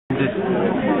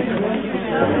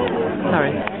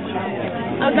Sorry.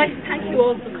 I would like to thank you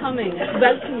all for coming and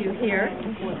welcome you here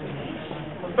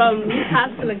from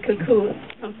Newcastle and Kilcoole,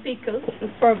 from Fecal and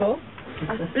Furbo,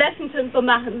 Blessington,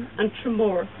 Bomahan and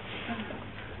Tramore.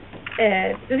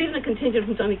 There's even a contingent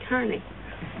from Donecarney.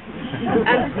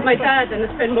 And my dad and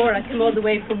his friend Maura came all the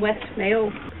way from West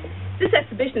Mayo. This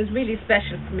exhibition is really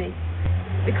special for me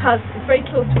because it's very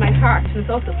close to my heart and it's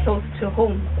also close to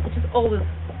home, which is always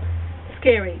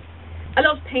scary. I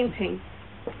love painting,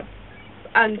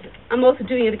 and I'm also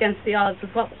doing it against the odds of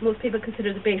what most people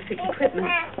consider the basic equipment.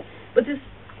 But this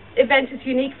event is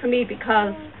unique for me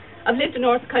because I've lived in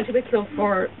North County Wicklow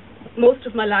for most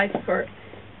of my life, for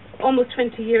almost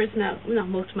 20 years now. Well, not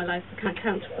most of my life, I can't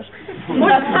count, but more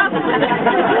than half of my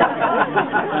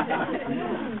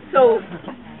life. So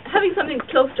having something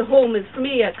close to home is for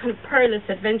me a kind of perilous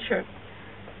adventure.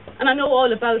 And I know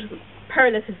all about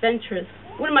perilous adventures.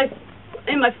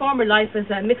 In my former life as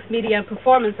a mixed media and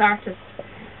performance artist,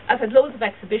 I've had loads of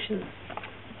exhibitions,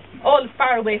 all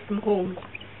far away from home,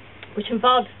 which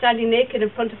involved standing naked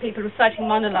in front of people reciting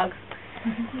monologues.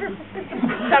 San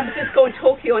Francisco and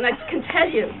Tokyo, and I can tell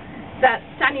you that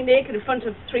standing naked in front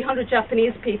of 300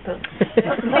 Japanese people,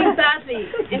 being badly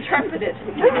interpreted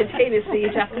simultaneously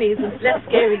in Japanese is less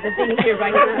scary than being here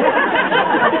right now.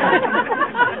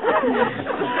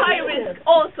 High risk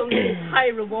also means high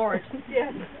reward.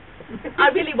 Yes.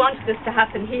 I really wanted this to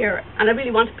happen here, and I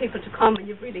really wanted people to come, and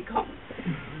you've really come.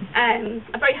 I'm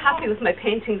very happy with my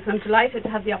paintings, and I'm delighted to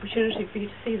have the opportunity for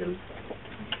you to see them.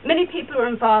 Many people were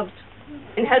involved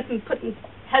in helping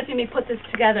me put this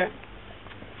together.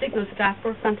 Signal staff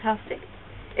were fantastic.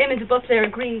 Eamon de Butler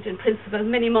agreed in principle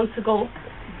many months ago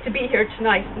to be here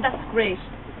tonight, and that's great.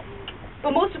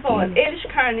 But most of all, Ailish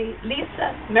Carney,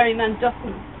 Lisa, Merriman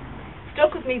Dutton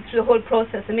stuck with me through the whole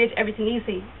process and made everything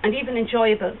easy and even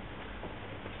enjoyable.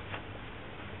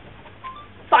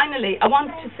 Finally, I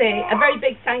want to say a very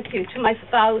big thank you to my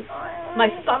spouse, my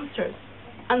sponsors,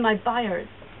 and my buyers.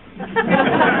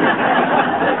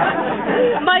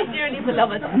 My dearly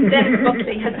beloved Dennis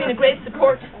Buckley has been a great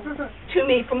support to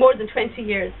me for more than 20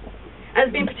 years and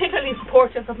has been particularly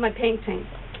supportive of my painting.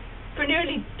 For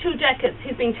nearly 2 decades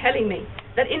he's been telling me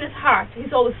that in his heart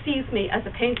he's always sees me as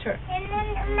a painter,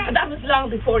 and that was long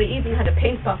before he even had a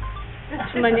paint box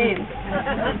to my name.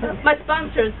 My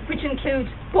sponsors, which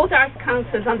include both arts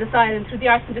councils on this island through the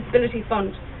Arts and Disability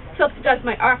Fund, subsidised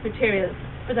my art materials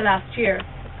for the last year.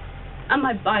 And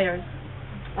my buyers,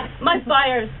 like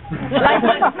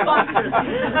my sponsors,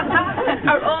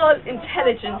 are all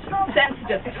intelligent,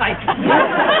 sensitive types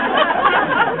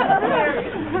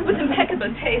with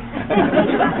impeccable taste.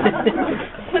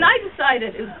 When I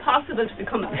decided it was possible to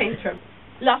become a painter,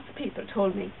 lots of people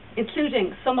told me,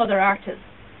 including some other artists,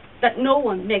 that no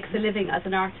one makes a living as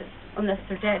an artist unless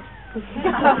they're dead.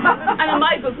 And in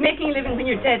my book, making a living when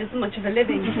you're dead isn't much of a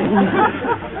living.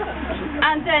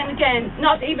 And then again,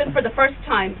 not even for the first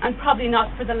time, and probably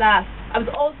not for the last, I was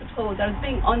also told that I was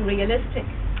being unrealistic.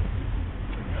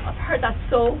 I've heard that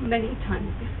so many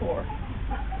times before.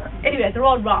 Anyway, they're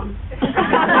all wrong.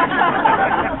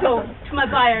 So, to my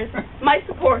buyers, my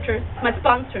supporters, my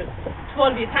sponsors, to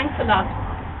all of you, thanks a lot.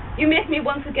 You make me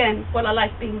once again what I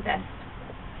like being best.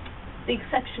 The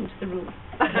exception to the rule.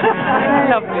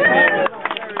 Lovely.